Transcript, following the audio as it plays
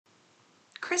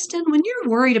Kristen, when you're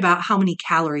worried about how many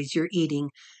calories you're eating,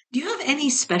 do you have any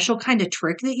special kind of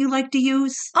trick that you like to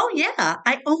use? Oh, yeah.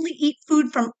 I only eat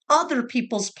food from other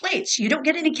people's plates. You don't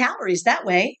get any calories that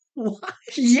way. What?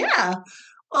 Yeah.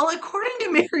 Well, according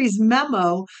to Mary's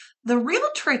memo, the real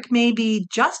trick may be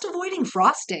just avoiding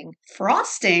frosting.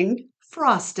 Frosting?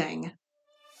 Frosting.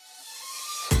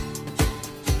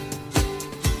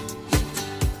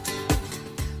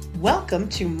 Welcome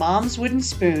to Mom's Wooden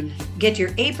Spoon. Get your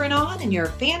apron on and your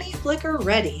fanny flicker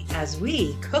ready as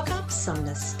we cook up some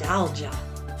nostalgia.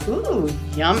 Ooh,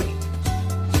 yummy.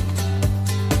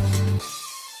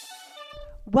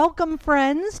 Welcome,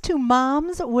 friends, to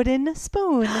Mom's Wooden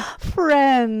Spoon.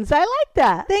 Friends, I like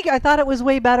that. Thank you. I thought it was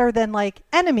way better than like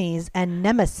enemies and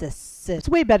nemesis. It's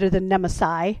way better than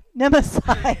Nemesi. Nemesi.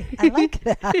 I like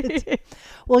that.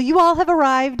 Well, you all have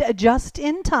arrived just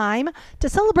in time to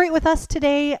celebrate with us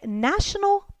today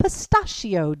National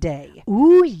Pistachio Day.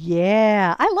 Ooh,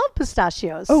 yeah. I love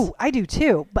pistachios. Oh, I do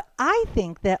too. But I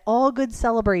think that all good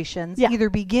celebrations either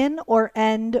begin or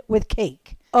end with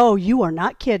cake. Oh, you are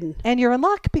not kidding. And you're in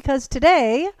luck because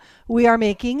today we are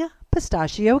making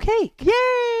pistachio cake. Yay!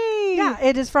 Yeah,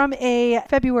 it is from a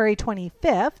February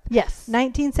 25th, Yes.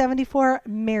 1974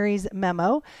 Mary's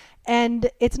memo.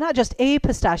 And it's not just a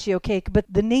pistachio cake, but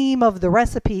the name of the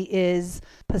recipe is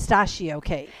pistachio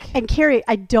cake. And Carrie,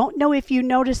 I don't know if you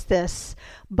noticed this,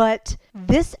 but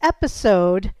this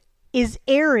episode is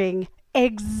airing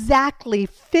exactly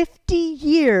 50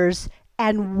 years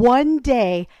and 1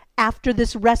 day after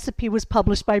this recipe was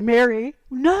published by Mary.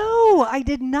 No, I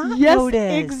did not Yes,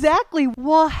 notice. exactly.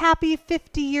 Well, happy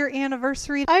 50-year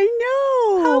anniversary. I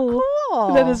know. How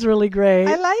cool. That is really great.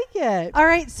 I like it. All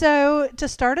right, so to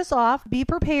start us off, be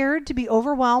prepared to be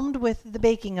overwhelmed with the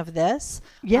baking of this.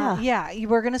 Yeah.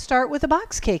 We're going to start with a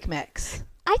box cake mix.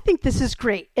 I think this is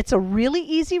great. It's a really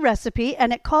easy recipe,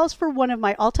 and it calls for one of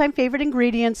my all-time favorite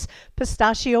ingredients,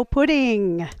 pistachio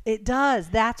pudding. It does.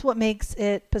 That's what makes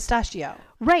it pistachio.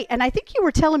 Right, and I think you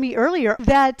were telling me earlier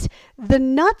that the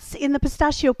nuts in the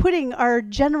pistachio pudding are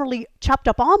generally chopped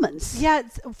up almonds. Yeah,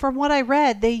 from what I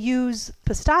read, they use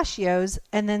pistachios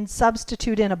and then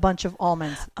substitute in a bunch of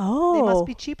almonds. Oh. They must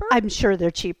be cheaper? I'm sure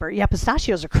they're cheaper. Yeah,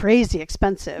 pistachios are crazy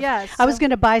expensive. Yeah, I was going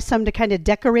to buy some to kind of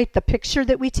decorate the picture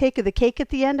that we take of the cake at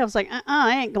the end. I was like,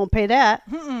 I ain't going to pay that.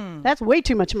 That's way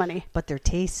too much money. But they're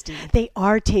tasty. They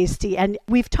are tasty. And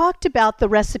we've talked about the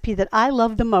recipe that I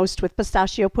love the most with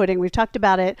pistachio pudding. We've talked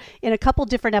about it in a couple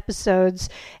different episodes,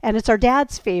 and it's our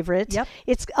dad's favorite. Yep.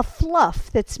 It's a fluff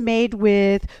that's made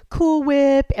with Cool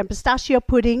Whip and pistachio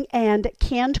pudding and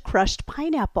canned crushed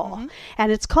pineapple.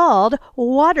 And it's called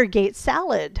Watergate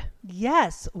salad.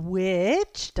 Yes,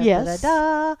 which Yes.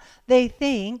 they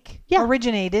think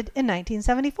originated in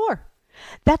 1974.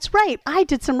 That's right. I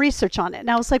did some research on it,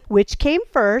 and I was like, which came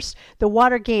first, the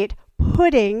Watergate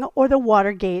pudding or the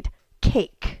Watergate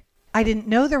cake? I didn't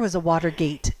know there was a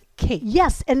Watergate cake.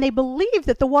 Yes, and they believe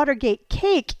that the Watergate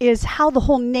cake is how the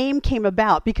whole name came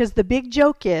about, because the big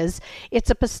joke is it's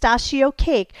a pistachio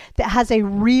cake that has a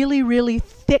really, really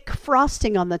thick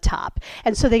frosting on the top.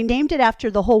 And so they named it after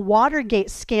the whole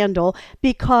Watergate scandal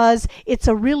because it's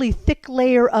a really thick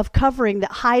layer of covering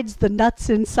that hides the nuts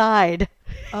inside.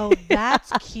 Oh,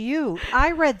 that's cute.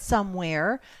 I read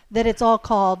somewhere that it's all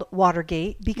called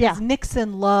Watergate because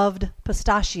Nixon loved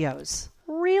pistachios.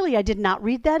 Really? I did not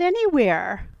read that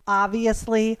anywhere.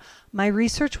 Obviously, my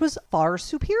research was far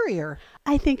superior.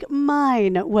 I think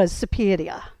mine was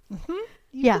superior.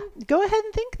 Go ahead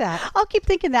and think that. I'll keep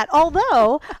thinking that.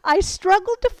 Although I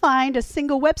struggled to find a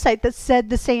single website that said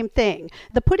the same thing.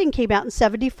 The pudding came out in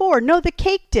 74. No, the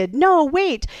cake did. No,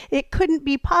 wait. It couldn't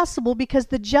be possible because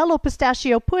the Jell-O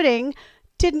pistachio pudding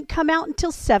didn't come out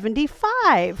until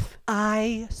 75.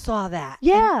 I saw that.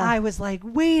 Yeah. And I was like,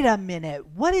 wait a minute.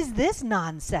 What is this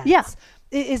nonsense? Yeah.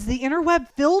 Is the interweb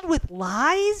filled with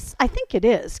lies? I think it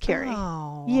is, Carrie.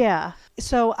 Oh. Yeah.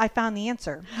 So I found the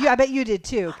answer. Yeah, I bet you did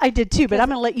too. I did too, but I'm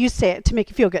going to let you say it to make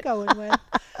you feel good. Going with.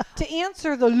 To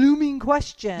answer the looming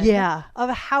question of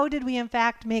how did we in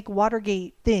fact make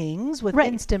Watergate things with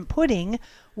instant pudding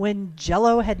when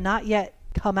Jell-O had not yet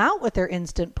come out with their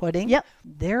instant pudding. Yep.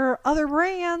 There are other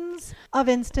brands of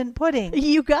instant pudding.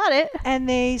 You got it. And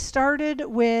they started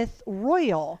with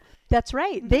Royal. That's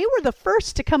right. They were the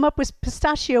first to come up with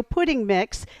pistachio pudding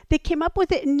mix. They came up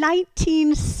with it in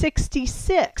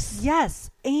 1966. Yes.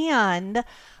 And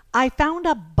I found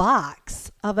a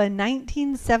box of a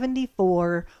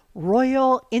 1974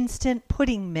 Royal Instant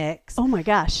Pudding Mix. Oh my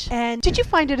gosh. And did you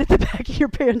find it at the back of your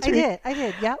pantry? I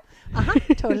did. Yep.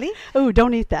 Totally. Oh,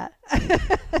 don't eat that.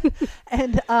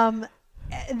 And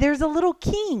there's a little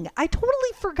king. I totally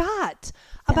forgot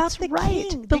about the right.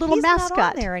 king. The little he's mascot.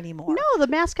 Not on there anymore. No, the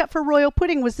mascot for royal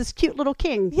pudding was this cute little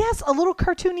king. Yes, a little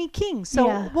cartoony king.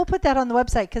 So we'll put that on the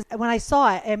website because when I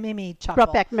saw it, it made me chuckle.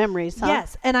 Brought back memories, huh?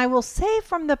 Yes, and I will say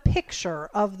from the picture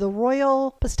of the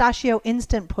royal pistachio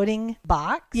instant pudding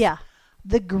box,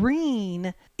 the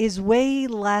green is way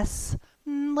less,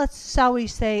 shall we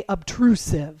say,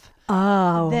 obtrusive.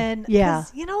 Oh, Then,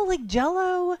 you know, like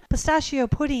Jell-O pistachio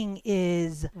pudding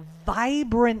is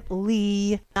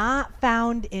vibrantly not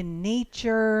found in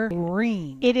nature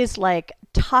green. It is like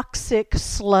toxic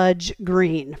sludge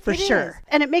green for sure. Is.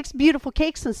 And it makes beautiful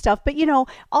cakes and stuff. But, you know,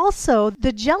 also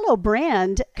the Jell-O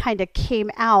brand kind of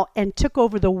came out and took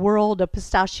over the world of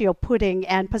pistachio pudding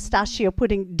and pistachio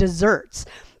pudding desserts.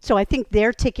 So I think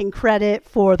they're taking credit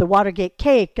for the Watergate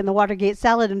cake and the Watergate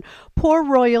salad, and poor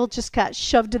Royal just got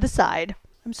shoved to the side.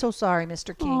 I'm so sorry,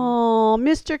 Mr. King. Oh,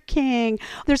 Mr. King.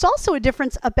 There's also a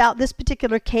difference about this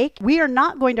particular cake. We are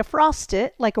not going to frost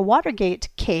it like a Watergate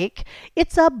cake.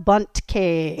 It's a bundt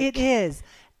cake. It is.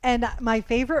 And my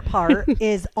favorite part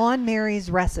is on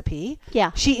Mary's recipe. Yeah.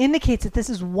 She indicates that this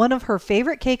is one of her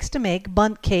favorite cakes to make,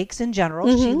 bundt cakes in general.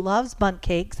 She loves bundt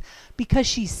cakes because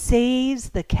she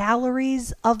saves the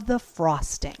calories of the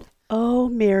frosting. Oh,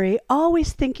 Mary,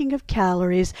 always thinking of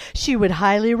calories. She would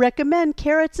highly recommend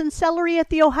carrots and celery at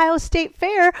the Ohio State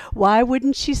Fair. Why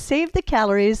wouldn't she save the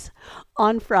calories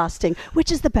on frosting,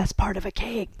 which is the best part of a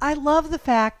cake? I love the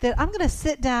fact that I'm going to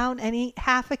sit down and eat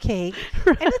half a cake,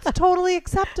 and it's totally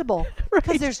acceptable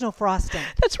because there's no frosting.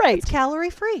 That's right. It's calorie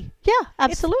free. Yeah,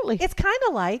 absolutely. It's kind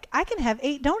of like I can have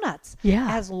 8 donuts. Yeah.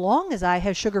 As long as I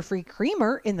have sugar-free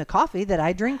creamer in the coffee that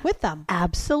I drink with them.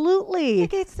 Absolutely.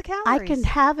 Negates the calories. I can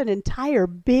have an entire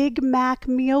Big Mac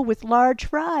meal with large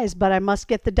fries, but I must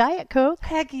get the Diet Coke.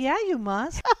 Heck yeah, you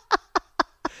must.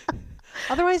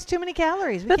 Otherwise, too many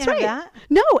calories. We That's can't right. have that.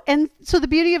 No, and so the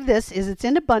beauty of this is it's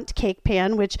in a bundt cake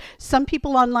pan, which some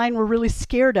people online were really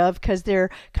scared of because they're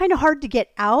kind of hard to get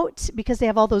out because they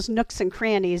have all those nooks and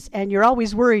crannies, and you're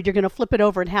always worried you're going to flip it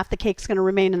over and half the cake's going to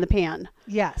remain in the pan.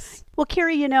 Yes. Well,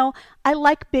 Carrie, you know, I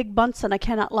like big bunts and I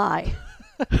cannot lie.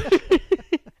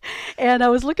 And I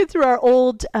was looking through our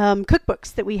old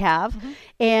cookbooks that we have,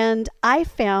 and I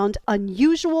found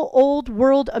Unusual Old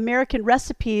World American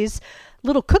Recipes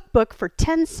little cookbook for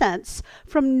 10 cents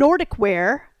from Nordic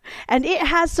Ware, and it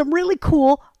has some really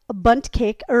cool bundt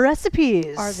cake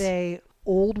recipes. Are they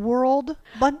old world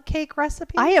bundt cake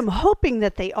recipes? I am hoping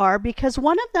that they are, because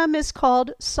one of them is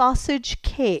called sausage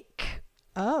cake.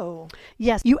 Oh.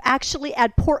 Yes, you actually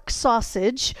add pork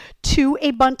sausage to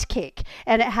a bundt cake,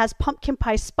 and it has pumpkin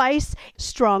pie spice,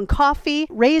 strong coffee,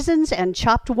 raisins, and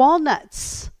chopped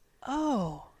walnuts.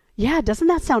 Oh. Yeah, doesn't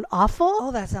that sound awful?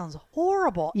 Oh, that sounds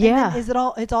horrible. Yeah. And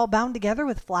then it's all bound together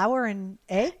with flour and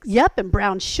eggs? Yep, and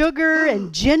brown sugar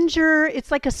and ginger. It's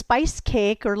like a spice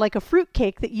cake or like a fruit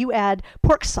cake that you add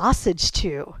pork sausage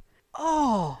to.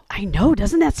 Oh. I know,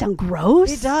 doesn't that sound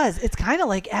gross? It does. It's kind of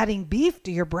like adding beef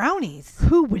to your brownies.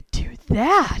 Who would do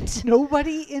that?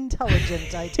 Nobody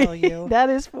intelligent, I tell you. That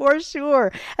is for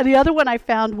sure. And the other one I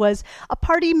found was a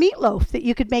party meatloaf that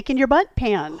you could make in your bundt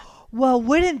pan. Well,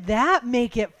 wouldn't that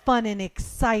make it fun and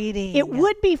exciting? It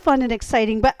would be fun and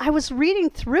exciting, but I was reading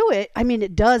through it. I mean,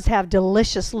 it does have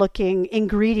delicious looking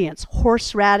ingredients.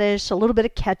 Horseradish, a little bit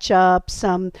of ketchup,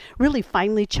 some really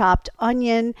finely chopped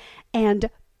onion, and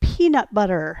peanut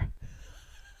butter.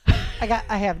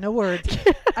 I have no words.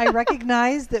 I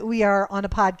recognize that we are on a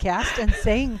podcast and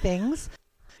saying things.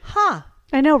 Huh.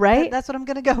 I know, right? That's what I'm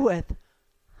going to go with.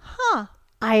 Huh.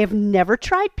 I have never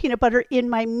tried peanut butter in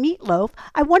my meatloaf.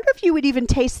 I wonder if you would even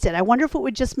taste it. I wonder if it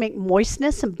would just make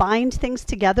moistness and bind things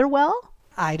together well.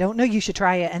 I don't know. You should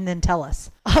try it and then tell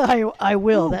us. I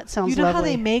will. Ooh, that sounds You know lovely. how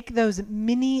they make those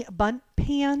mini bundt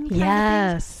pan kind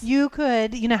Yes. of things? You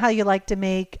could, you know how you like to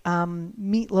make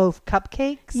meatloaf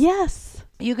cupcakes? Yes.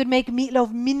 You could make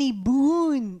meatloaf mini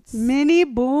boons. Mini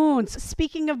boons.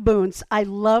 Speaking of boons, I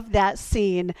love that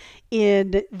scene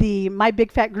in the My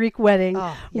Big Fat Greek Wedding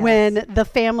when the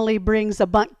family brings a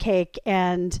bundt cake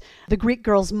and the Greek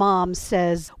girl's mom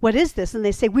says, "What is this?" And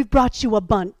they say, "We've brought you a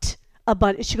bundt." A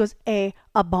bundt. And she goes, a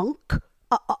bunk?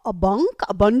 A bunk?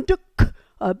 A bunduk?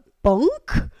 A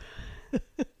bunk?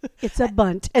 It's a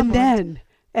bundt. And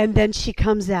then she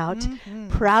comes out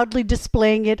proudly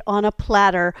displaying it on a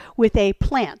platter with a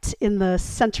plant in the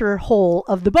center hole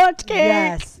of the bundt cake.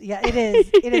 Yes. Yeah, it is.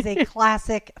 It is a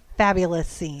classic, fabulous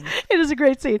scene. It is a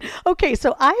great scene. Okay,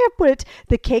 so I have put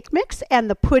the cake mix and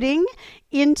the pudding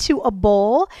into a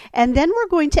bowl, and then we're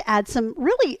going to add some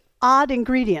really odd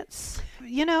ingredients.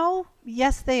 You know,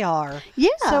 Yes, they are. Yeah.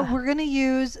 So we're going to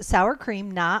use sour cream,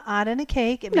 not on in a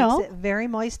cake. It makes it very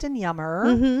moist and yummer.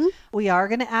 Mm-hmm. We are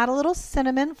going to add a little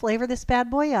cinnamon, flavor this bad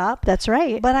boy up. That's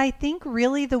right. But I think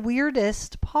really the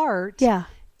weirdest part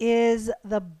is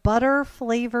the butter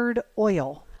flavored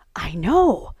oil. I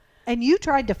know. And you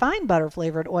tried to find butter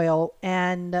flavored oil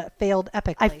and failed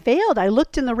epically. I failed. I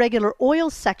looked in the regular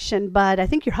oil section, but I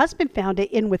think your husband found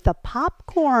it in with the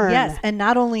popcorn. Yes. And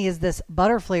not only is this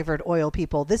butter flavored oil,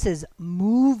 people, this is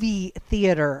movie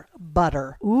theater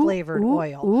butter flavored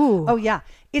oil. Ooh. Oh, yeah.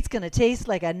 It's going to taste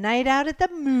like a night out at the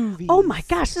movies. Oh, my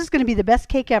gosh. This is going to be the best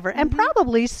cake ever. And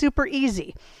probably super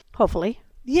easy. Hopefully.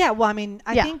 Yeah. Well, I mean,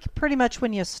 I think pretty much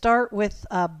when you start with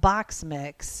a box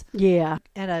mix and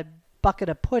a bucket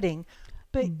of pudding,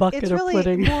 but it's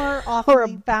really more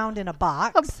often found in a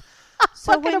box.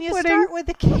 So when you start with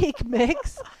the cake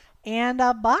mix and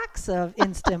a box of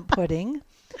instant pudding,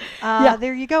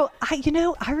 there you go.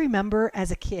 I remember as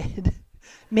a kid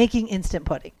making instant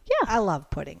pudding. Yeah. I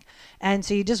love pudding. And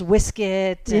so you just whisk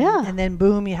it and then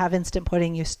boom, you have instant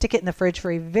pudding. You stick it in the fridge for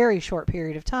a very short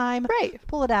period of time. Right.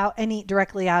 Pull it out and eat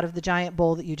directly out of the giant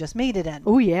bowl that you just made it in.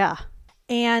 Oh, yeah.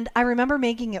 And I remember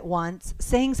making it once,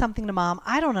 saying something to Mom,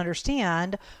 I don't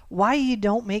understand why you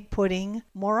don't make pudding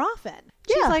more often.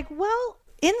 She's like, well,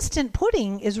 instant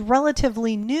pudding is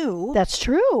relatively new. That's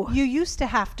true. You used to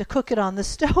have to cook it on the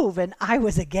stove, and I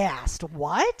was aghast.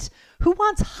 What? Who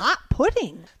wants hot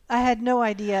pudding? I had no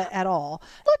idea at all.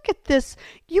 Look at this.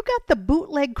 You got the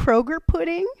bootleg Kroger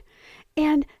pudding,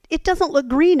 and it doesn't look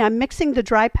green. I'm mixing the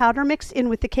dry powder mix in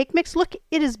with the cake mix. Look,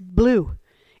 it is blue.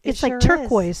 It's like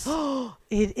turquoise.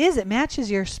 It is. It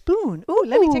matches your spoon. Ooh,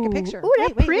 let me take a picture. Ooh,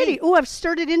 that's pretty. Ooh, I've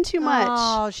stirred it in too much.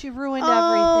 Oh, she ruined everything.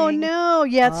 Oh, no.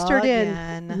 Yeah, it's stirred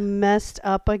Again. in. Messed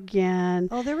up again.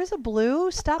 Oh, there was a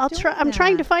blue. Stop doing I'm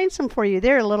trying to find some for you.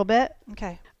 There, a little bit.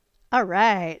 Okay. All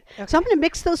right. Okay. So I'm going to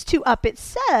mix those two up. It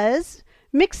says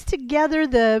mix together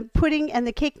the pudding and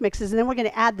the cake mixes, and then we're going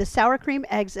to add the sour cream,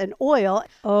 eggs, and oil.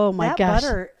 Oh, my gosh. That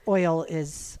butter oil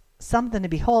is something to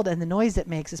behold, and the noise it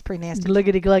makes is pretty nasty.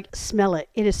 Gliggity glug. Smell it.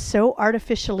 It is so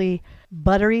artificially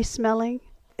buttery smelling.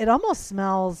 It almost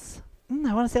smells,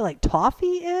 I want to say like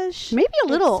toffee-ish. Maybe a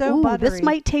little. It's so Ooh, buttery. This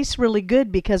might taste really good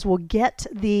because we'll get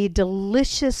the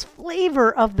delicious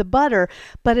flavor of the butter,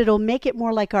 but it'll make it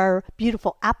more like our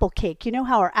beautiful apple cake. You know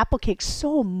how our apple cake's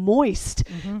so moist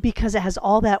because it has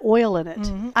all that oil in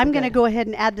it. I'm going to go ahead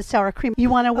and add the sour cream. You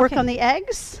want to work on the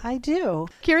eggs? I do.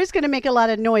 Carrie's going to make a lot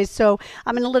of noise, so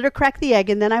I'm going to let her crack the egg,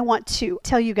 and then I want to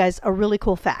tell you guys a really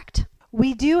cool fact.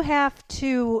 We do have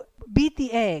to beat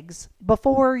the eggs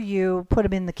before you put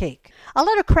them in the cake. I'll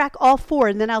let her crack all four,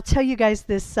 and then I'll tell you guys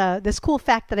this this cool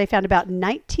fact that I found about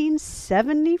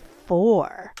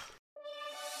 1974.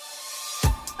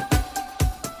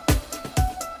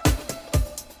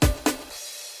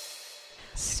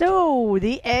 So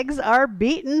the eggs are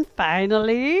beaten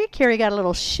finally. Carrie got a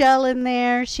little shell in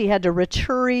there. She had to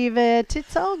retrieve it.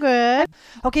 It's all good.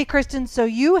 Okay, Kristen, so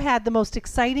you had the most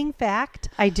exciting fact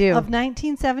I do. Of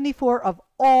 1974 of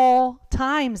all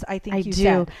times, I think you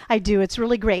said. I do. It's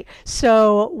really great.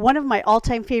 So one of my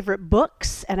all-time favorite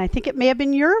books, and I think it may have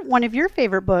been one of your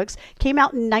favorite books, came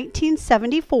out in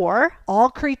 1974. All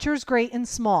Creatures Great and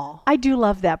Small. I do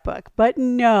love that book, but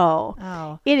no.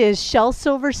 Oh. It is Shel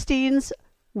Silverstein's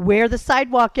Where the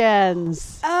Sidewalk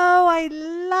Ends. Oh, I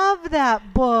love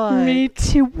that book. Me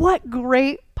too. What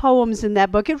great poems in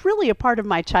that book. It's really a part of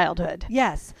my childhood.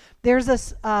 Yes. There's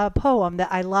this poem that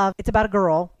I love. It's about a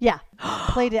girl. Yeah.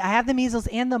 Played it. I have the measles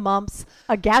and the mumps.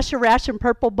 A gash, a rash, and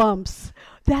purple bumps.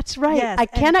 That's right. Yes, I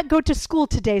cannot go to school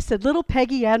today, said little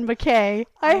Peggy Ann McKay.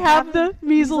 I have the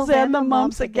measles and the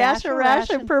mumps, a gash, a rash,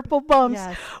 and purple bumps.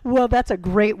 Yes. Well, that's a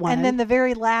great one. And then the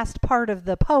very last part of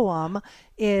the poem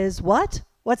is what?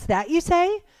 What's that you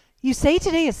say? You say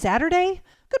today is Saturday?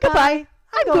 Goodbye.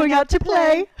 I'm going out to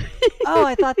play. Oh,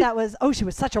 I thought that was, she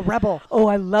was such a rebel. Oh,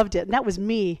 I loved it. And that was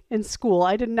me in school.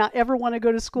 I did not ever want to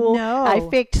go to school. No. I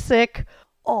faked sick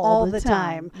all the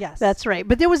time. Yes. That's right.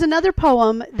 But there was another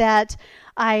poem that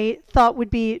I thought would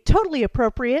be totally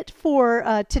appropriate for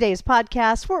today's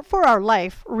podcast, for our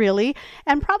life, really,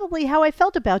 and probably how I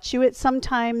felt about you at some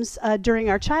times during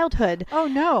our childhood. Oh,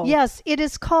 no. Yes, it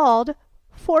is called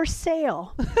For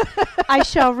Sale. I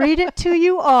shall read it to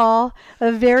you all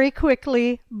very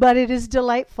quickly, but it is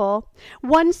delightful.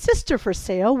 One sister for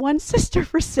sale, one sister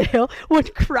for sale, one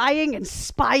crying and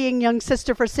spying young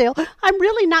sister for sale. I'm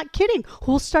really not kidding.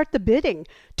 Who'll start the bidding?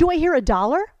 Do I hear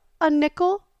 $1, a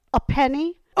nickel, a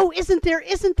penny? Oh, isn't there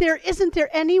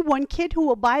any one kid who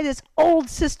will buy this old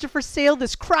sister for sale,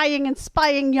 this crying and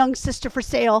spying young sister for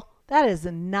sale? That is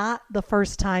not the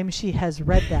first time she has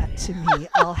read that to me.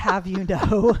 I'll have you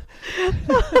know.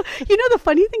 The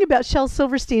funny thing about Shel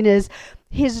Silverstein is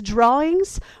his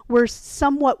drawings were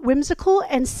somewhat whimsical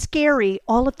and scary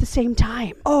all at the same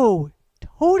time. Oh,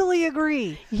 totally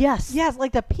agree. Yes. Yes,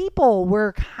 like the people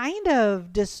were kind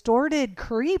of distorted,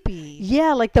 creepy.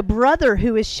 Yeah, like the brother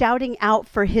who is shouting out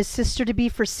for his sister to be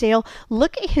for sale.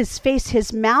 Look at his face.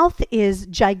 His mouth is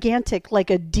gigantic, like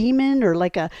a demon or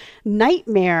like a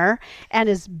nightmare. And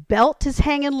his belt is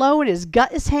hanging low and his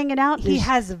gut is hanging out. He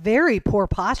has very poor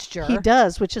posture. He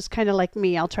does, which is kind of like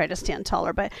me. I'll try to stand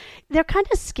taller, but they're kind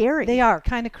of scary. They are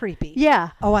kind of creepy. Yeah.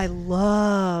 Oh, I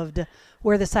loved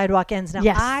Where the Sidewalk Ends. Now,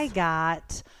 Yes. I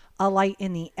got A Light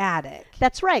in the Attic.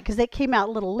 That's right, because they came out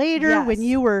a little later Yes. when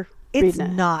you were It's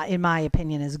reading it. not, in my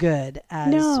opinion, as good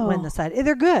as No. When the Side.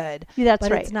 They're good. That's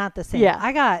but right. It's not the same. Yeah.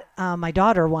 I got my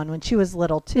daughter one when she was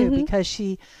little too, because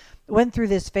she went through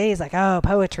this phase like, oh,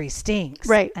 poetry stinks.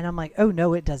 Right. And I'm like, oh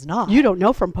no, it does not. You don't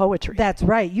know from poetry. That's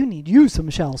right. You need you some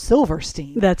Shel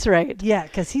Silverstein. That's right. Yeah,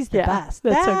 because he's the Yeah, best.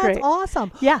 that's so great.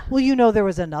 Awesome. Yeah. Well, there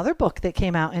was another book that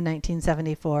came out in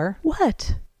 1974.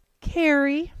 What?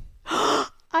 Carrie.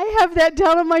 I have that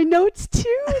down on my notes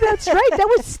too. That's right.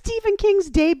 That was Stephen King's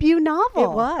debut novel. It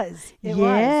was. It was.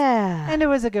 Yeah. And it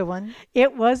was a good one.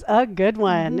 It was a good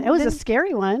one. It was a The-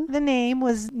 scary one. The name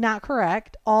was not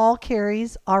correct. All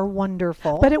Carries are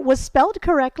wonderful. But it was spelled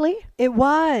correctly. it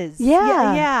was.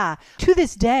 Yeah. Yeah. To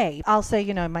this day, I'll say,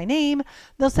 my name.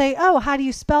 They'll say, oh, how do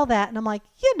you spell that? And I'm like,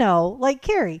 like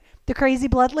Carrie, the crazy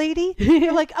blood lady.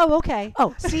 You're like, oh, okay.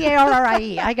 Oh,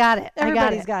 Carrie. I got it.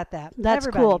 Everybody's got that. That's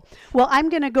Everybody. cool. Well, I'm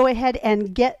going to go ahead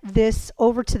and get this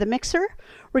over to the mixer.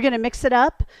 We're going to mix it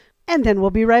up, and then we'll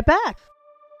be right back.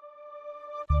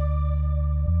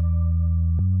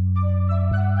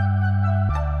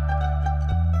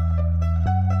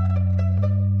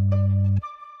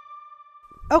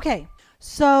 Okay.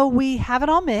 So we have it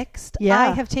all mixed. Yeah. I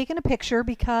have taken a picture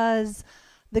because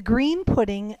the green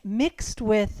pudding mixed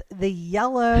with the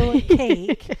yellow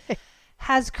cake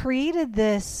has created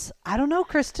this. I don't know,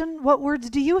 Kristen, what words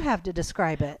do you have to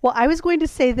describe it? Well, I was going to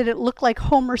say that it looked like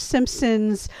Homer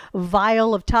Simpson's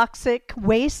vial of toxic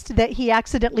waste that he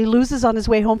accidentally loses on his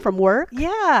way home from work.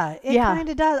 Yeah, it Yeah. kind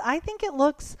of does. I think it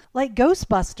looks like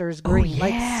Ghostbusters green,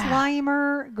 like yeah.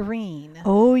 Slimer green.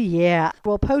 Oh, yeah.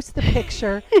 We'll post the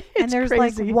picture, and there's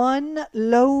crazy. like one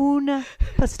lone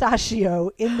pistachio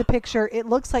in the picture. It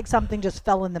looks like something just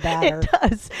fell in the batter. It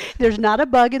does. There's not a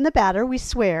bug in the batter, we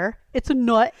swear. It's a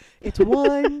nut. It's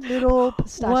one little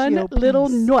pistachio One little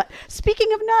piece. nut.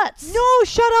 Speaking of nuts. No,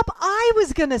 shut up. I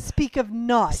was going to speak of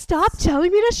nuts. Stop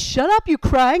telling me to shut up, you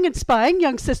crying and spying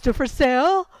young sister for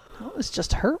sale. That was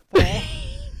just hurtful.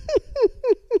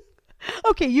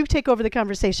 Okay, you take over the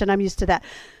conversation. I'm used to that.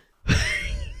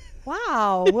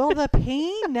 Wow. Will the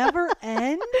pain never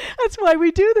end? That's why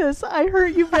we do this. I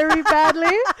hurt you very badly,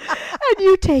 and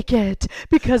you take it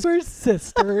because We're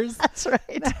sisters. That's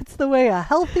right. That's the way a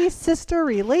healthy sister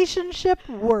relationship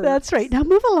works. That's right. Now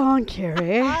move along,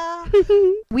 Carrie.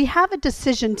 We have a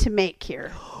decision to make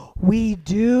here. We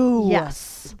do.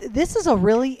 Yes. This is a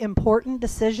really important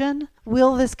decision.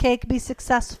 Will this cake be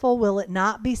successful? Will it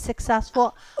not be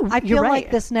successful? I You're feel right.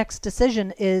 like this next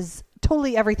decision is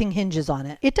totally everything hinges on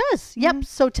it. It does. Yep.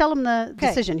 So tell them the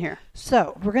decision here.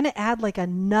 So we're going to add like a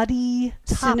nutty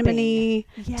Cinnamony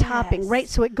topping, right?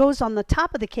 So it goes on the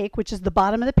top of the cake, which is the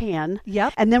bottom of the pan.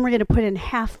 Yep. And then we're going to put in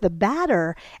half the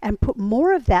batter and put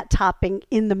more of that topping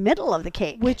in the middle of the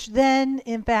cake. Which then,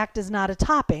 in fact, is not a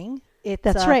topping. It's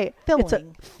That's a right. filling. It's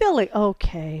a filling.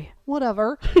 Okay.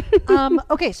 Whatever.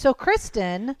 Okay, so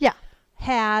Kristen Yeah.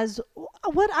 has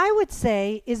what I would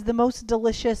say is the most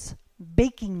delicious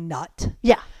baking nut,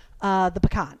 Yeah. the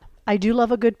pecan. I do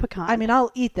love a good pecan. I mean,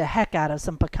 I'll eat the heck out of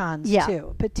some pecans Yeah.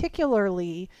 too,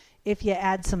 particularly if you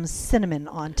add some cinnamon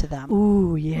onto them.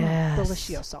 ooh, yes.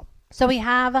 Delicioso. So we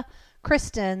have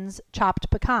Kristen's chopped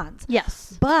pecans.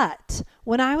 Yes. But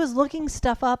when I was looking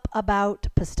stuff up about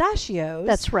pistachios,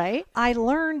 That's right. I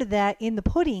learned that in the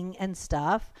pudding and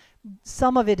stuff,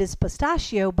 some of it is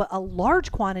pistachio, but a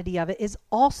large quantity of it is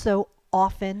also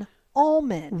often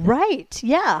almond. Right.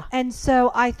 Yeah. And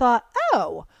so I thought,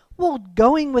 oh, well,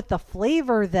 going with the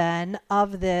flavor then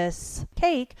of this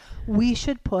cake, we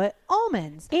should put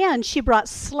almonds. And she brought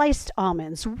sliced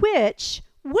almonds, which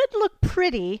would look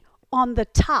pretty on the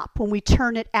top when we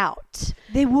turn it out,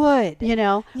 They would. you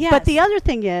know? Yes. But the other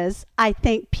thing is, I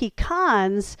think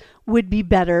pecans would be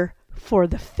better for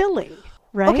the filling,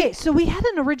 right? Okay, so we had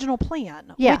an original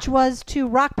plan, Yeah. which was to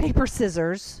rock, paper,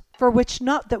 scissors for which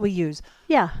nut that we use.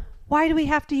 Yeah. Why do we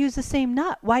have to use the same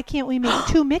nut? Why can't we make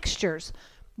two mixtures?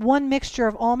 one mixture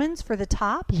of almonds for the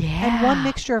top, and one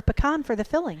mixture of pecan for the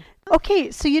filling.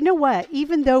 Okay, so you know what?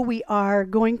 Even though we are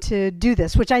going to do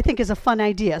this, which I think is a fun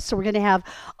idea, so we're going to have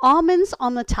almonds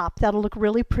on the top. That'll look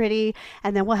really pretty.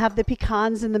 And then we'll have the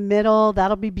pecans in the middle.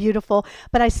 That'll be beautiful.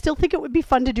 But I still think it would be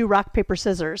fun to do rock, paper,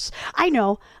 scissors. I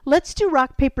know. Let's do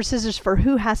rock, paper, scissors for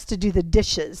who has to do the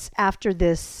dishes after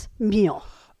this meal.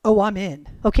 Oh, I'm in.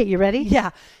 Okay, you ready?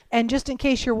 Yeah. And just in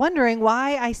case you're wondering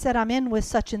why I said I'm in with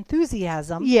such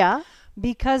enthusiasm. Yeah.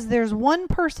 Because there's one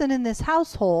person in this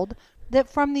household that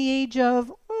from the age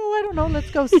of, I don't know, let's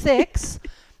go 6,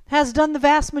 has done the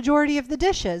vast majority of the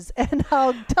dishes. And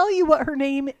I'll tell you what her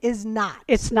name is not.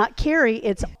 It's not Carrie,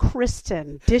 it's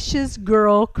Kristen. Dishes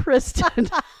girl Kristen.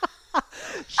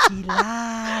 She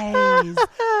lies.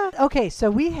 Okay, so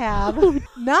we have,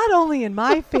 not only in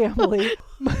my family,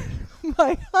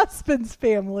 my husband's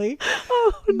family,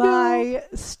 my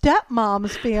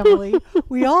stepmom's family,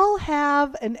 we all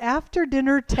have an after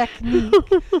dinner technique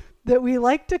that we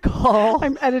like to call,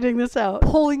 I'm editing this out,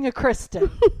 pulling a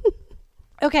Kristen.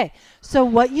 Okay, so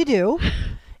what you do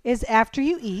is after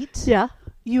you eat,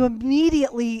 you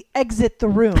immediately exit the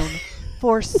room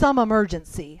for some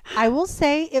emergency. I will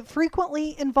say it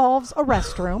frequently involves a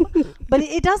restroom, but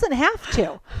it doesn't have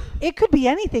to. It could be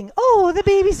anything. Oh, the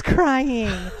baby's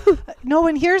crying. No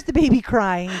one hears the baby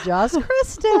crying, just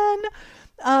Kristen.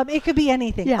 It could be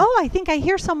anything. Yeah. Oh, I think I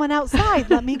hear someone outside.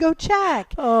 Let me go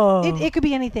check. It could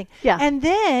be anything. Yeah. And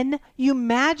then you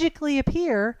magically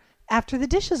appear after the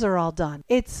dishes are all done.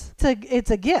 It's a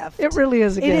gift. It really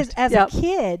is a gift. It is. As a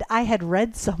kid, I had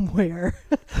read somewhere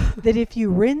that if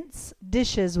you rinse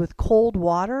dishes with cold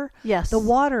water, the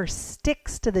water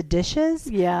sticks to the dishes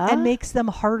and makes them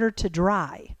harder to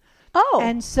dry. Oh.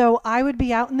 And so I would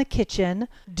be out in the kitchen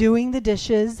doing the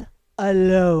dishes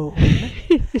alone,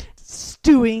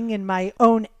 stewing in my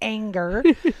own anger.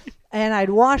 And I'd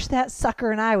wash that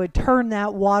sucker and I would turn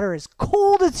that water as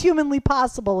cold as humanly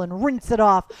possible and rinse it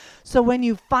off. So when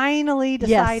you finally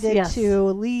decided to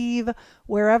leave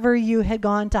wherever you had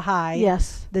gone to hide,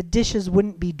 the dishes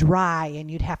wouldn't be dry and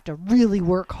you'd have to really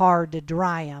work hard to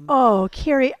dry them. Oh,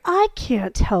 Carrie, I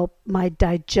can't help my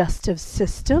digestive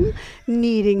system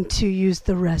needing to use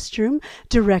the restroom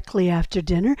directly after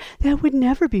dinner. That would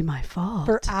never be my fault.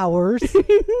 For hours.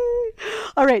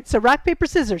 All right, so rock, paper,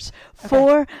 scissors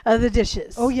for the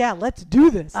dishes. Oh, yeah, let's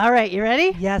do this. All right, you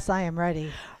ready? Yes, I am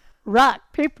ready. Rock,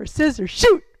 paper, scissors,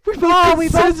 shoot. We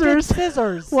both did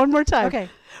scissors. One more time. Okay.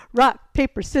 Rock,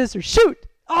 paper, scissors, shoot.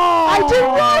 Oh, I did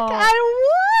rock. I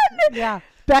won. Yeah.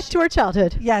 Back to our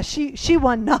childhood. Yeah, she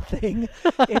won nothing.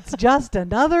 It's just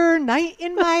another night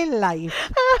in my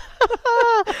life.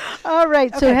 All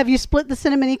right. So have you split the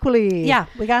cinnamon equally? Yeah,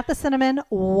 we got the cinnamon,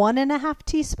 1.5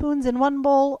 teaspoons in one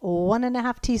bowl,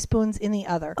 1.5 teaspoons in the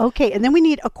other. Okay, and then we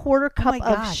need a quarter cup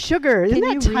of sugar. Isn't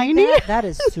that tiny? That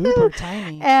is super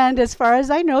tiny. And as far as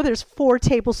I know, there's 4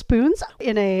 tablespoons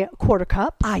in a quarter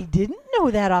cup. I didn't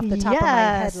know that off the top of my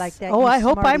head like that. Oh, I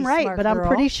hope I'm right, but I'm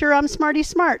pretty sure I'm smarty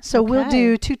smart. So we'll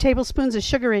do 2 tablespoons of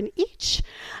sugar in each.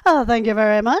 Oh, thank you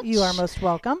very much. You are most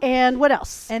welcome. And what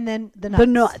else? And then the nuts. The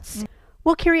nuts.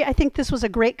 Well, Carrie, I think this was a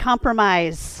great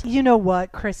compromise. You know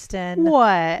what, Kristen?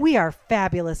 What? We are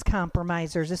fabulous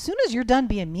compromisers. As soon as you're done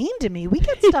being mean to me, we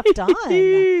get stuff done.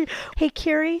 Hey,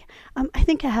 Carrie, I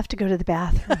think I have to go to the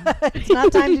bathroom. It's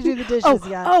not time to do the dishes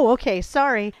yet. Oh, okay.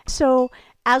 Sorry. So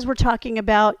as we're talking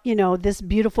about, this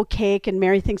beautiful cake, and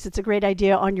Mary thinks it's a great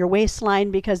idea on your waistline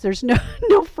because there's no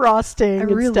frosting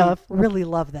and stuff. I really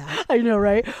love that. I know,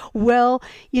 right? Well,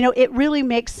 it really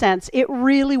makes sense. It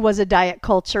really was a diet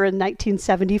culture in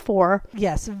 1974.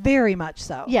 Yes, very much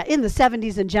so. Yeah, in the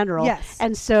 70s in general. Yes.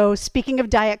 And so speaking of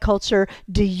diet culture,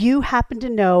 do you happen to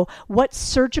know what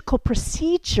surgical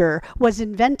procedure was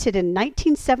invented in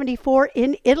 1974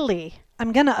 in Italy?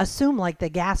 I'm going to assume like the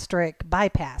gastric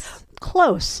bypass.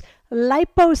 Close.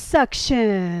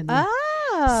 Liposuction.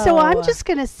 Oh. So I'm just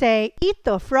going to say, eat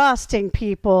the frosting,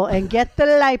 people, and get the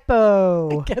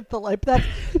lipo. Get the lipo. That's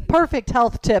perfect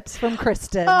health tips from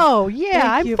Kristen. Oh, yeah.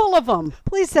 I'm full of them.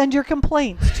 Please send your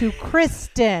complaints to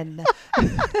Kristen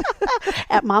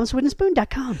at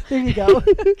momswoodenspoon.com. There you go.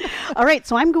 All right.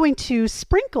 So I'm going to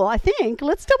sprinkle, I think,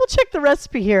 let's double check the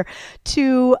recipe here,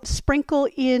 to sprinkle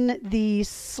in the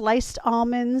sliced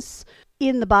almonds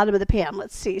in the bottom of the pan.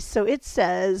 Let's see. So it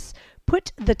says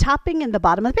put the topping in the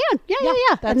bottom of the pan.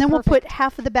 Yeah. And then we'll put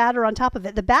half of the batter on top of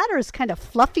it. The batter is kind of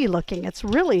fluffy looking. It's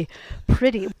really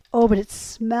pretty. Oh, but it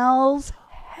smells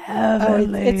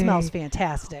heavenly. Oh, it smells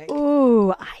fantastic.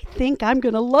 Ooh, I think I'm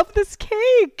going to love this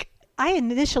cake. I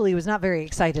initially was not very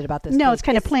excited about this. No, cake. It's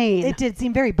kind of plain. It did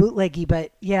seem very bootleggy,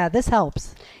 but yeah, this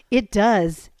helps. It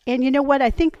does. And you know what? I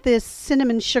think this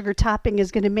cinnamon sugar topping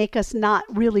is going to make us not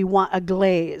really want a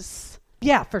glaze.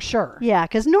 Yeah, for sure. Yeah,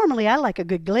 because normally I like a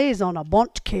good glaze on a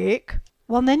bundt cake.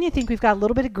 Well, and then you think we've got a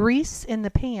little bit of grease in the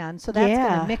pan, so that's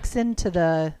going to mix into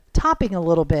the topping a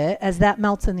little bit as that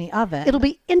melts in the oven. It'll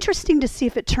be interesting to see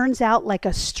if it turns out like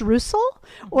a streusel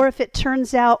or if it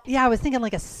turns out... Yeah, I was thinking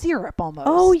like a syrup almost.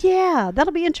 Oh, yeah.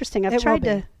 That'll be interesting. I've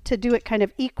tried to do it kind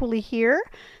of equally here.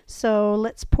 So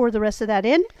let's pour the rest of that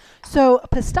in. So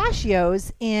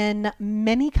pistachios in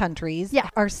many countries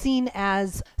are seen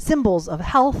as symbols of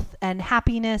health and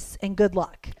happiness and good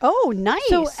luck. Oh, nice.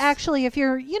 So actually, if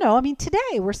you're,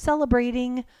 today we're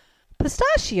celebrating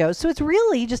pistachios. So it's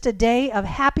really just a day of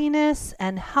happiness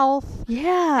and health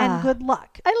and good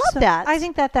luck. I love that. I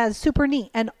think that is super neat.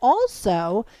 And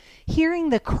also, hearing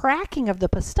the cracking of the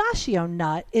pistachio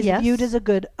nut is viewed as a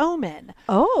good omen.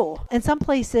 Oh. In some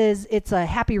places, it's a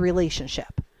happy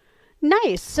relationship.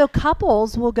 Nice. So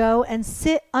couples will go and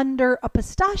sit under a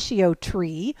pistachio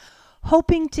tree,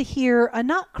 hoping to hear a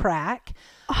nut crack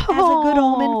as a good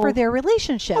omen for their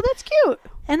relationship. Oh, that's cute.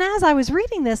 And as I was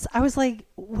reading this, I was like,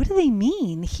 what do they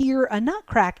mean, hear a nut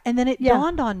crack? And then it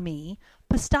dawned on me,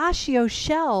 pistachio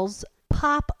shells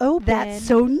pop open. That's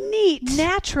so neat.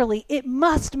 Naturally, it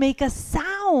must make a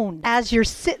sound. As you're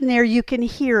sitting there, you can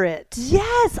hear it.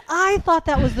 Yes, I thought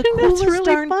that was the coolest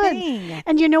really darn fun. thing.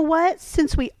 And you know what?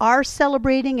 Since we are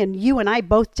celebrating, and you and I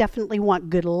both definitely want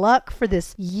good luck for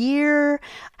this year,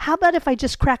 how about if I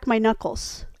just crack my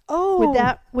knuckles?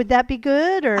 Oh, would that be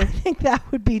good? Or I think that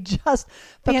would be just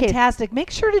fantastic. Okay. Make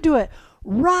sure to do it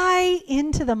right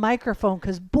into the microphone,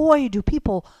 because boy, do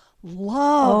people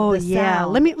love the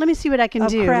sound. Let me see what I can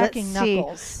do. Cracking Let's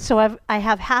knuckles. See. So I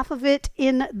have half of it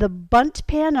in the Bundt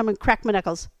pan. I'm gonna crack my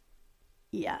knuckles.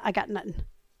 Yeah, I got nothing.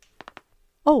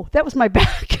 Oh, that was my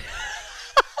back.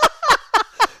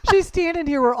 She's standing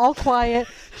here. We're all quiet.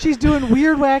 She's doing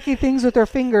weird, wacky things with her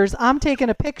fingers. I'm taking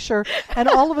a picture, and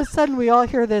all of a sudden, we all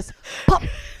hear this pop.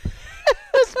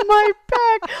 It's my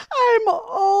back. I'm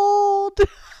old.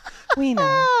 We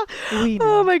know.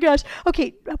 Oh my gosh.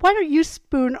 Okay, why don't you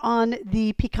spoon on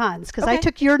the pecans? Because I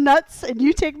took your nuts and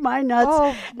you take my nuts.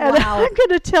 Oh, and wow. I'm going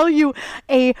to tell you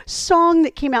a song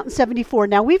that came out in 74.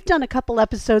 Now, we've done a couple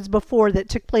episodes before that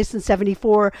took place in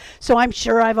 74, so I'm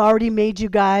sure I've already made you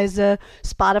guys a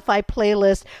Spotify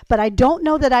playlist, but I don't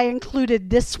know that I included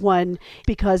this one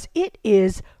because it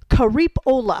is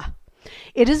Creep-Ola.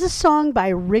 It is a song by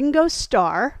Ringo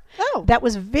Starr that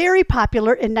was very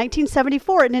popular in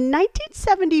 1974. And in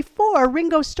 1974,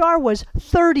 Ringo Starr was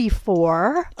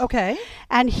 34. Okay.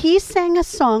 And he sang a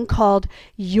song called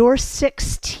You're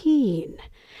 16.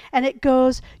 And it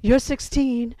goes, you're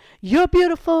 16, you're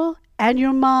beautiful, and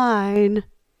you're mine.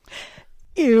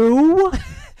 Ew.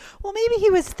 Well, maybe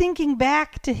he was thinking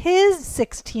back to his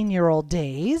 16-year-old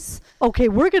days. Okay,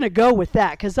 we're going to go with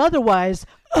that, because otherwise...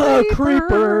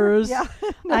 creepers. Yeah,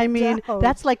 I mean,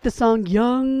 that's like the song,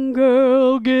 Young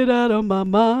Girl, Get Out of My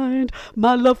Mind.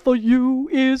 My love for you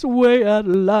is way out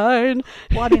of line.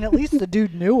 Well, I mean, at least the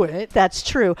dude knew it. That's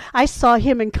true. I saw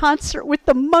him in concert with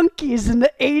the Monkees in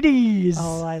the 80s.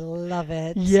 Oh, I love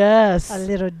it. Yes. A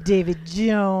little Davy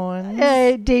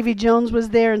Jones. Davy Jones was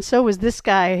there, and so was this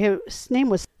guy. His name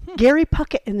was Gary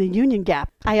Puckett in the Union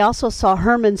Gap. I also saw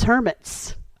Herman's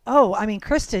Hermits. Oh, I mean,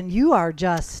 Kristen, you are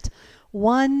just...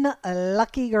 one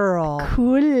lucky girl.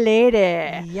 Cool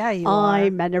lady. Yeah, you are.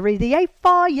 I'm Henry the 8th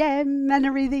I am.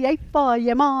 Henry the 8th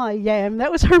I am. That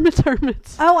was Herman's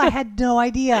Hermits. Oh, I had no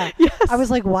idea. Yes. I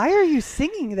was like, why are you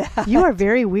singing that? You are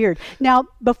very weird. Now,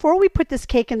 before we put this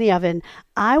cake in the oven,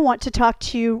 I want to talk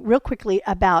to you real quickly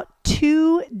about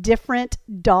two different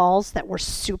dolls that were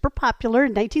super popular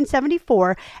in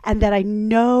 1974 and that I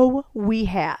know we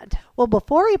had. Well,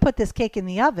 before we put this cake in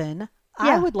the oven,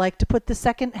 I would like to put the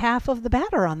second half of the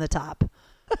batter on the top.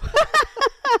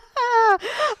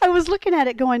 I was looking at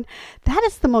it going, that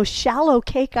is the most shallow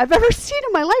cake I've ever seen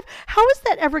in my life. How is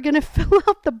that ever going to fill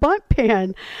out the Bundt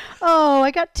pan? Oh,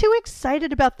 I got too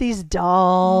excited about these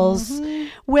dolls. Mm-hmm.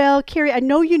 Well, Carrie, I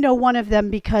know you know one of them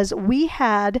because we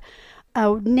had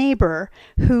a neighbor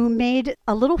who made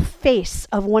a little face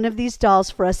of one of these dolls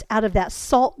for us out of that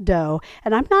salt dough.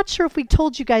 And I'm not sure if we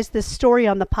told you guys this story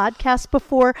on the podcast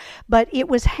before, but it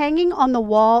was hanging on the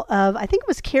wall of, I think it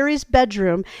was Carrie's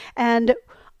bedroom. And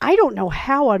I don't know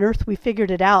how on earth we figured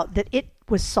it out that it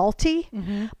was salty,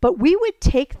 but we would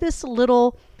take this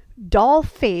little doll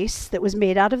face that was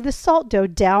made out of the salt dough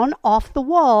down off the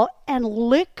wall and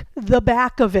lick the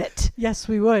back of it. Yes,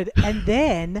 we would. And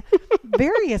then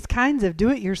various kinds of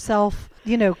do-it-yourself,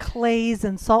 clays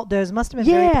and salt doughs must have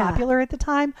been very popular at the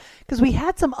time because we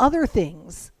had some other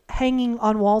things hanging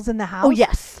on walls in the house. Oh,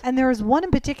 yes. And there was one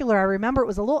in particular, I remember it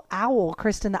was a little owl,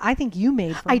 Kristen, that I think you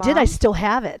made for I did. I Mom. still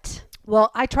have it.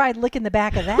 Well, I tried licking the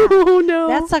back of that. Oh, no.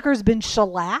 That sucker's been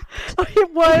shellacked.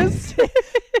 It was.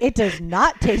 It does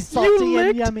not taste salty You and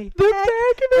licked yummy. the back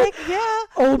of it? Heck yeah.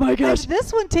 Oh, my gosh. If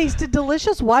this one tasted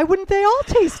delicious, why wouldn't they all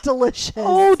taste delicious?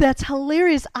 Oh, that's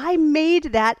hilarious. I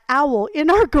made that owl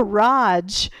in our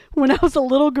garage when I was a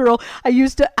little girl. I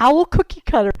used an owl cookie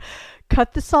cutter,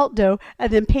 cut the salt dough,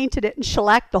 and then painted it and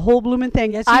shellacked the whole blooming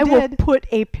thing. Yes, you I will did. put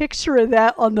a picture of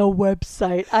that on the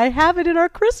website. I have it in our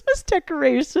Christmas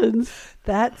decorations.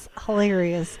 That's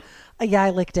hilarious. Yeah,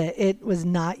 I licked it. It was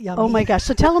not yummy. Oh, my gosh.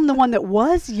 So tell them the one that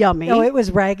was yummy. No, it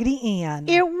was Raggedy Ann.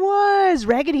 It was.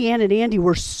 Raggedy Ann and Andy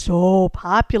were so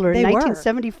popular in They were.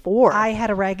 1974. I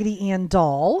had a Raggedy Ann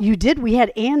doll. You did. We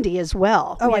had Andy as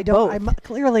well. Oh, We I had don't. both. I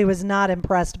clearly was not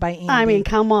impressed by Andy. I mean,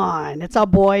 come on. It's a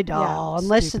boy doll. Yeah,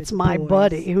 unless stupid it's my boys.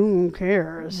 buddy. Who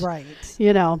cares? Right.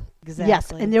 You know. Exactly.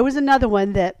 Yes. And there was another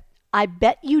one that I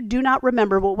bet you do not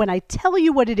remember, but when I tell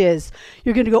you what it is,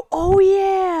 you're going to go, oh,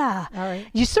 yeah. All right.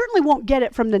 You certainly won't get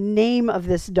it from the name of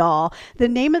this doll. The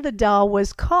name of the doll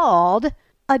was called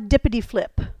a Dippity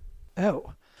Flip.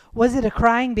 Oh. Was it a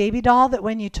crying baby doll that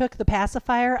when you took the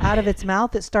pacifier out of its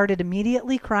mouth, it started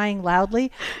immediately crying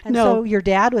loudly? And No. so your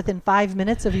dad, within 5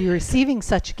 minutes of you receiving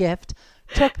such gift,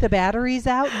 took the batteries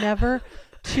out, never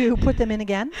to put them in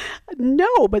again?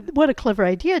 No, but what a clever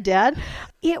idea, Dad.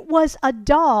 It was a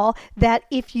doll that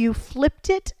if you flipped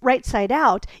it right side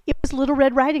out, it was Little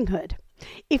Red Riding Hood.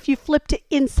 If you flipped it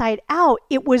inside out,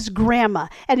 it was Grandma.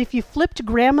 And if you flipped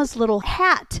Grandma's little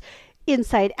hat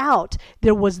inside out,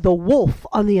 there was the wolf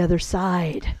on the other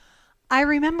side. I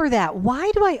remember that.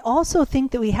 Why do I also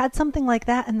think that we had something like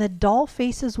that and the doll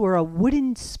faces were a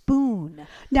wooden spoon?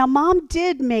 Now, Mom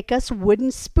did make us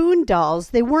wooden spoon dolls.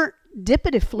 They weren't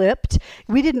dippity flipped.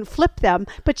 We didn't flip them,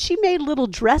 but she made little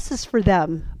dresses for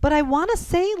them. But I want to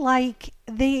say like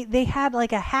they had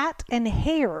like a hat and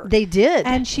hair. They did.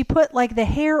 And she put like the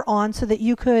hair on so that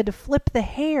you could flip the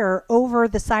hair over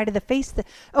the side of the face.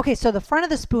 Okay, so the front of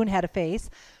the spoon had a face.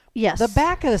 Yes. The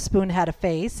back of the spoon had a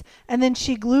face. And then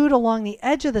she glued along the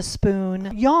edge of the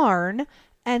spoon yarn.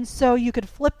 And so you could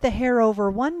flip the hair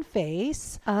over one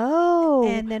face. Oh.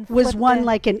 And then was flip one the-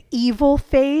 like an evil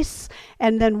face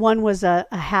and then one was a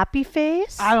happy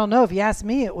face? I don't know. If you ask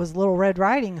me, it was Little Red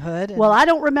Riding Hood. Well, I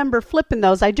don't remember flipping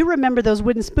those. I do remember those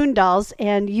wooden spoon dolls,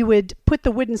 and you would put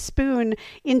the wooden spoon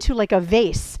into like a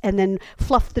vase and then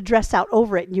fluff the dress out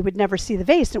over it, and you would never see the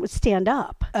vase, and it would stand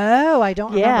up. Oh, I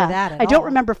don't remember that at I don't all.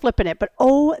 remember flipping it, but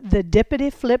oh, the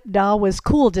Dippity Flip doll was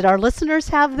cool. Did our listeners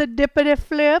have the Dippity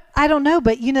Flip? I don't know,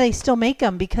 but you know, they still make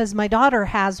them because my daughter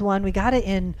has one. We got it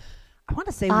in, I want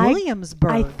to say Williamsburg.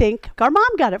 I think our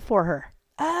mom got it for her.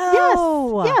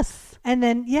 Oh. Yes. And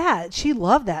then, yeah, she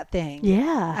loved that thing.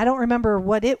 Yeah. I don't remember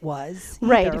what it was.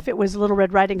 Right, either. if it was Little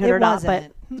Red Riding Hood It or not,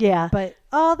 wasn't. but yeah. But,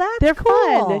 oh, that's They're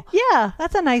cool. fun. Yeah.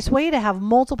 That's a nice way to have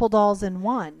multiple dolls in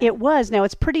one. It was. Now,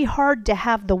 it's pretty hard to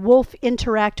have the wolf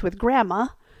interact with Grandma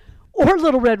or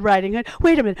Little Red Riding Hood.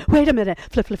 Wait a minute.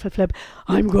 Flip, flip, flip, flip.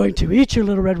 I'm going to eat your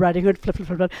Little Red Riding Hood. Flip, flip,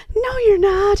 flip, flip. No, you're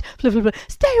not. Flip, flip, flip.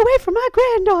 Stay away from my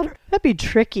granddaughter. That'd be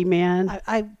tricky, man.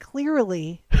 I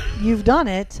clearly, you've done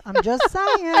it. I'm just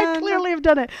saying. I clearly have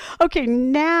done it. Okay,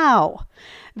 now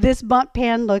this bunt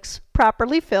pan looks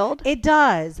properly filled. It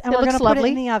does. And It we're going looks to put it lovely.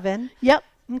 in the oven. Yep.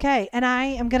 Okay. And I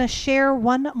am going to share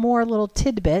one more little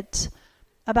tidbit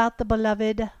about the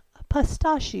beloved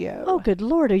pistachio. Oh, good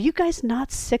Lord. Are you guys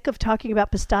not sick of talking about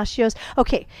pistachios?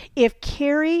 Okay, if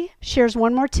Carrie shares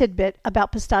one more tidbit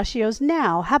about pistachios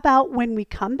now, how about when we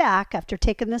come back after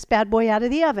taking this bad boy out of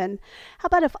the oven, how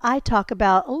about if I talk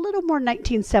about a little more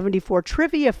 1974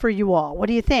 trivia for you all? What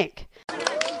do you think?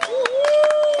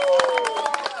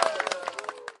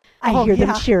 I hear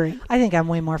them cheering. I think I'm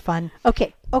way more fun.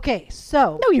 Okay. Okay,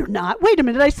 so. No, you're not. Wait a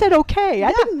minute. I said okay.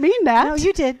 I didn't mean that. No,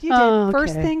 you did. You did. Oh,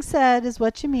 First okay. thing said is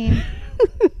what you mean.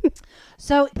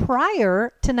 So prior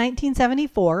to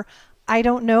 1974, I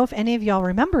don't know if any of y'all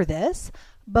remember this,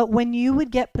 but when you would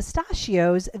get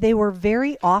pistachios, they were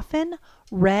very often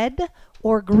red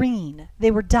or green.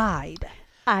 They were dyed.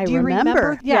 I Do you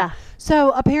remember. Yeah.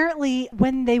 So apparently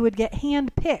when they would get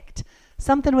hand picked,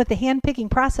 something with the hand picking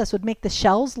process would make the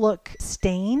shells look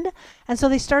stained. And so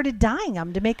they started dyeing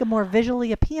them to make them more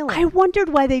visually appealing. I wondered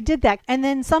why they did that. And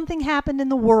then something happened in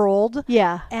the world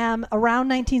Yeah. around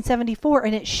 1974,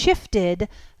 and it shifted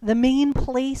the main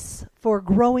place for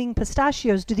growing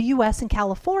pistachios to the U.S. and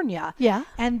California. Yeah.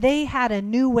 And they had a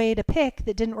new way to pick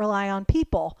that didn't rely on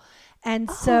people. And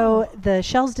so the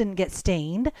shells didn't get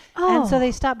stained, and so Oh.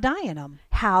 they stopped dyeing them.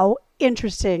 How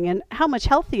interesting, and how much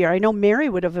healthier. I know Mary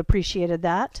would have appreciated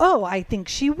that. Oh, I think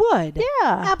she would.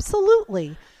 Yeah.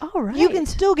 Absolutely. All right. You can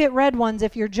still get red ones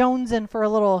if you're jonesing for a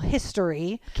little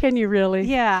history. Can you really?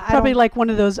 Yeah. Probably like one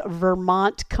of those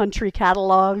Vermont country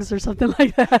catalogs or something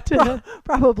like that.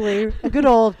 Probably a good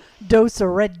old dose of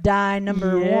red dye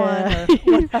number one or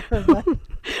whatever. But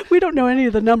we don't know any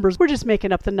of the numbers. We're just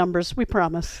making up the numbers. We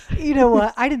promise. you know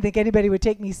what? I didn't think anybody would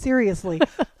take me seriously.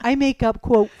 I make up,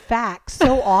 quote, facts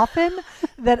so often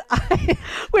that I...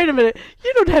 Wait a minute.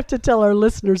 You don't have to tell our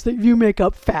listeners that you make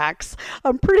up facts.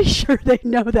 I'm pretty sure they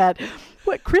know that.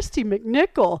 What, Christy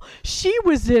McNichol? She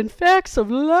was in Facts of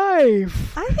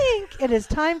Life. I think it is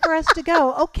time for us to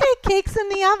go. Okay, cake's in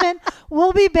the oven.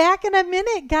 We'll be back in a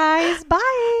minute, guys.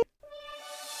 Bye.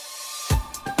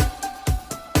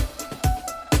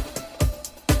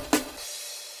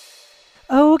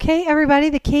 Okay, everybody,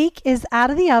 the cake is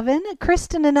out of the oven.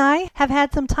 Kristen and I have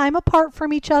had some time apart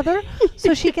from each other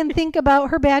so she can think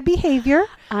about her bad behavior.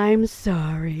 I'm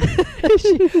sorry.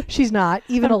 She's not,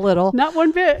 even a little. Not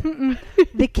one bit.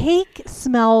 The cake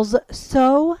smells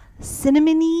so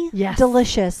cinnamony, Yes.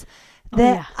 delicious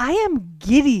that yeah. I am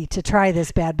giddy to try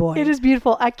this bad boy. It is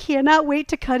beautiful. I cannot wait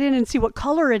to cut in and see what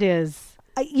color it is.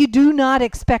 You do not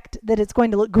expect that it's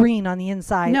going to look green on the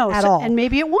inside at all. And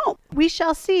maybe it won't. We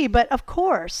shall see. But of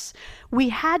course, we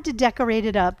had to decorate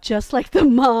it up just like the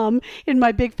mom in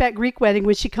My Big Fat Greek Wedding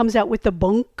when she comes out with the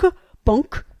bunk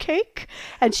cake.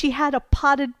 And she had a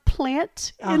potted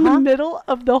plant in the middle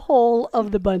of the whole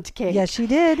of the bundt cake. Yes, she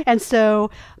did. And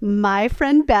so my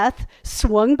friend Beth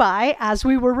swung by as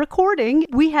we were recording.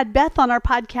 We had Beth on our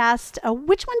podcast.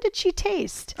 Which one did she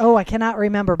taste? Oh, I cannot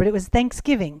remember, but it was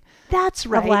Thanksgiving. That's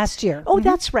right. Of last year. Oh,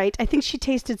 that's right. I think she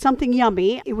tasted something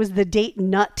yummy. It was the date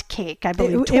nut cake, I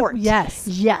believe. Tort. Yes.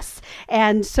 Yes.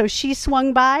 And so she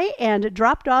swung by and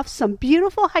dropped off some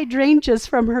beautiful hydrangeas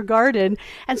from her garden.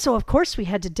 And so, of course, we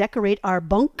had to decorate our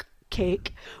bunk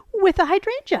cake with a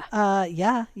hydrangea.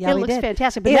 Yeah, it we looks did.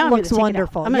 fantastic. But It now I'm looks gonna take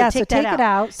wonderful. It out. I'm going to so take it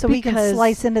out so we can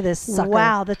slice into this sucker.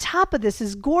 Wow, the top of this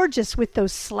is gorgeous with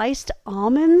those sliced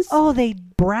almonds. Oh, they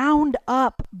browned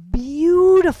up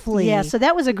beautifully. Yeah, so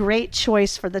that was a great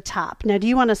choice for the top. Now, do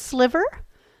you want a sliver?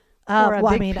 Or a well,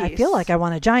 I big mean, I piece? feel like I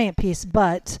want a giant piece,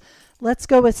 but let's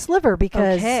go with sliver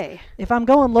because if I'm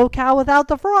going low-cal without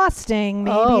the frosting,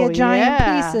 maybe a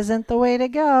giant piece isn't the way to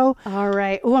go. All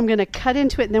right. Oh, I'm going to cut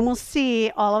into it, and then we'll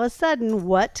see all of a sudden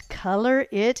what color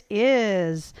it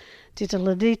is.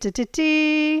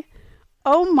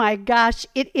 Oh my gosh,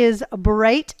 it is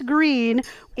bright green.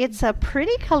 It's a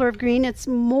pretty color of green. It's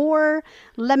more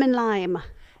lemon lime.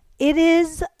 It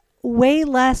is way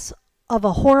less of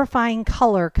a horrifying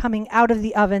color coming out of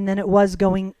the oven than it was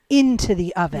going into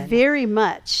the oven. Very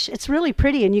much. It's really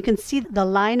pretty, and you can see the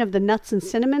line of the nuts and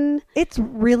cinnamon. It's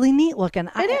really neat looking.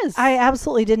 It is. I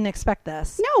absolutely didn't expect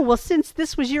this. No, well, since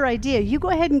this was your idea, you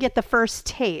go ahead and get the first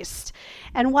taste.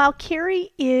 And while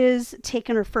Carrie is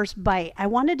taking her first bite, I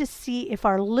wanted to see if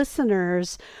our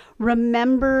listeners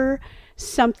remember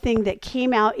something that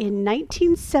came out in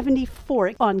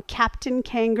 1974 on Captain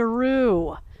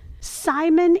Kangaroo.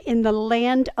 Simon in the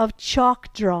Land of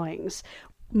Chalk Drawings.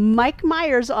 Mike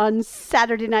Myers on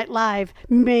Saturday Night Live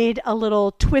made a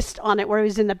little twist on it where he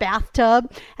was in the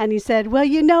bathtub and he said, well,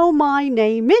 you know, my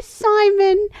name is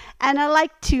Simon and I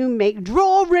like to make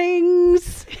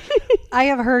drawings. I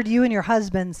have heard you and your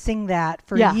husband sing that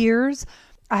for years.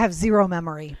 I have zero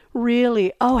memory.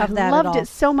 Really? Oh, I loved it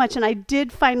so much. And I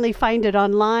did finally find it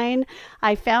online.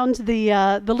 I found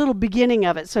the little beginning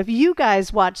of it. So if you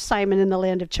guys watch Simon in the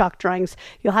Land of Chalk Drawings,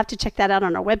 you'll have to check that out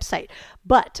on our website.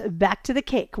 But back to the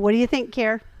cake. What do you think,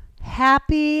 Care?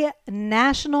 Happy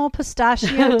National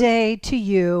Pistachio Day to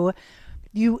you.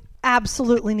 You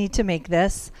absolutely need to make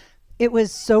this. It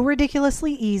was so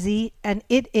ridiculously easy, and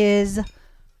it is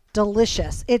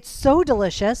delicious. It's so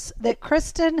delicious that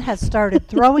Kristen has started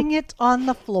throwing it on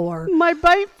the floor. My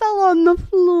bite fell on the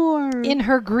floor. In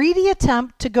her greedy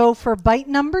attempt to go for bite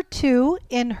number 2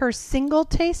 in her single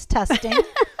taste testing,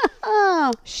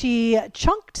 she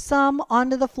chunked some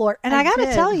onto the floor. And I got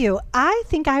to tell you, I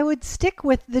think I would stick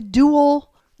with the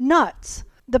dual nuts.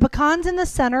 The pecans in the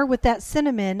center with that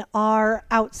cinnamon are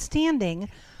outstanding,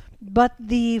 but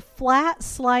the flat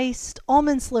sliced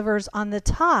almond slivers on the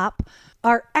top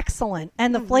are excellent.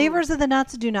 And the flavors of the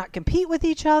nuts do not compete with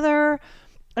each other.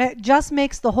 It just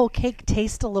makes the whole cake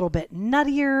taste a little bit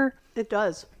nuttier. It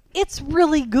does. It's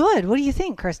really good. What do you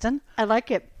think, Kristen? I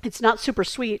like it. It's not super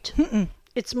sweet.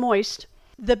 It's moist.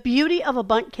 The beauty of a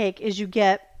bundt cake is you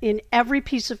get in every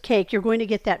piece of cake, you're going to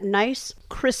get that nice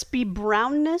crispy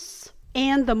brownness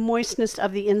and the moistness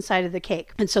of the inside of the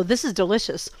cake. And so this is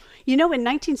delicious. You know, in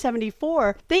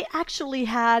 1974, they actually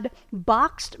had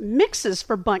boxed mixes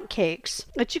for bundt cakes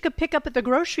that you could pick up at the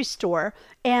grocery store,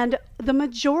 and the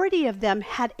majority of them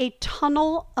had a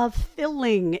tunnel of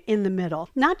filling in the middle.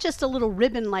 Not just a little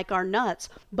ribbon like our nuts,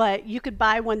 but you could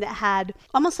buy one that had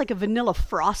almost like a vanilla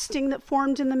frosting that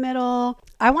formed in the middle.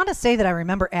 I want to say that I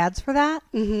remember ads for that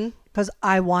because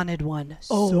I wanted one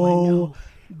so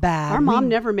bad. Our mom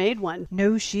never made one.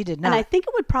 No, she did not. And I think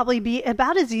it would probably be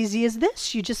about as easy as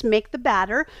this. You just make the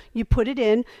batter, you put it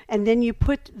in, and then you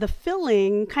put the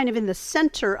filling kind of in the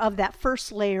center of that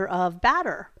first layer of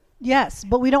batter. Yes,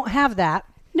 but we don't have that.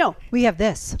 No. We have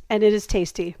this. And it is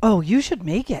tasty. Oh, you should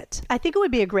make it. I think it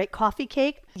would be a great coffee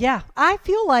cake. Yeah, I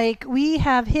feel like we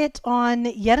have hit on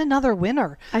yet another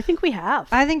winner. I think we have.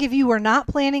 I think if you were not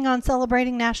planning on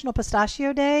celebrating National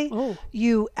Pistachio Day,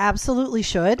 you absolutely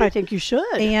should. I think you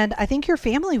should. And I think your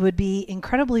family would be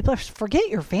incredibly pleased. Forget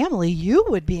your family. You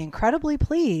would be incredibly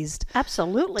pleased.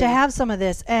 Absolutely. To have some of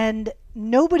this. And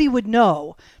nobody would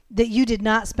know that you did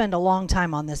not spend a long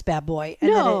time on this bad boy.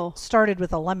 And that it started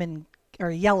with a lemon or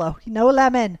yellow, no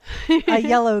lemon, a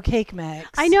yellow cake mix.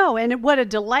 I know. And what a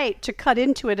delight to cut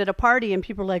into it at a party and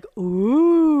people are like,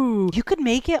 ooh. You could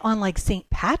make it on like St.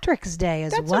 Patrick's Day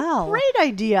as well. That's a great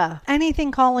idea. Anything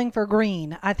calling for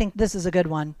green. I think this is a good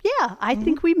one. Yeah, I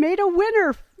think we made a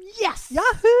winner. Yes.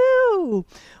 Yahoo!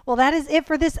 Well, that is it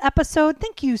for this episode.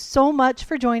 Thank you so much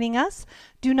for joining us.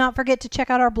 Do not forget to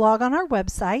check out our blog on our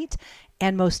website.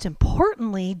 And most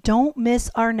importantly, don't miss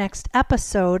our next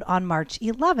episode on March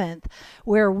 11th,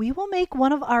 where we will make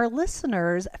one of our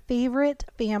listeners' favorite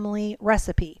family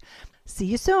recipe. See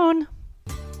you soon.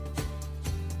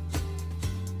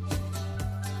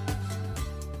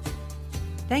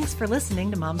 Thanks for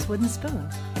listening to Mom's Wooden Spoon.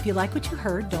 If you like what you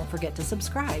heard, don't forget to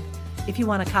subscribe. If you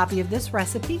want a copy of this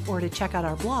recipe or to check out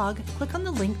our blog, click on the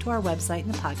link to our website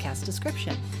in the podcast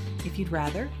description. If you'd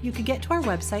rather, you could get to our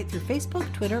website through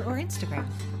Facebook, Twitter, or Instagram.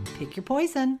 Pick your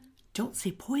poison. Don't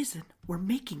say poison. We're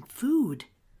making food.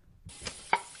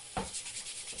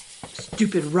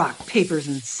 Stupid rock, papers,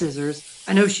 and scissors.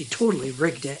 I know she totally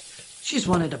rigged it. She just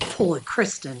wanted to pull a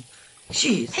Kristen.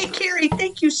 Jeez. Hey, Carrie,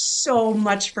 thank you so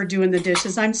much for doing the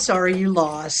dishes. I'm sorry you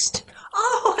lost.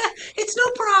 Oh, it's no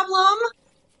problem.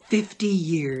 50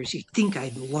 years. You'd think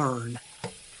I'd learn.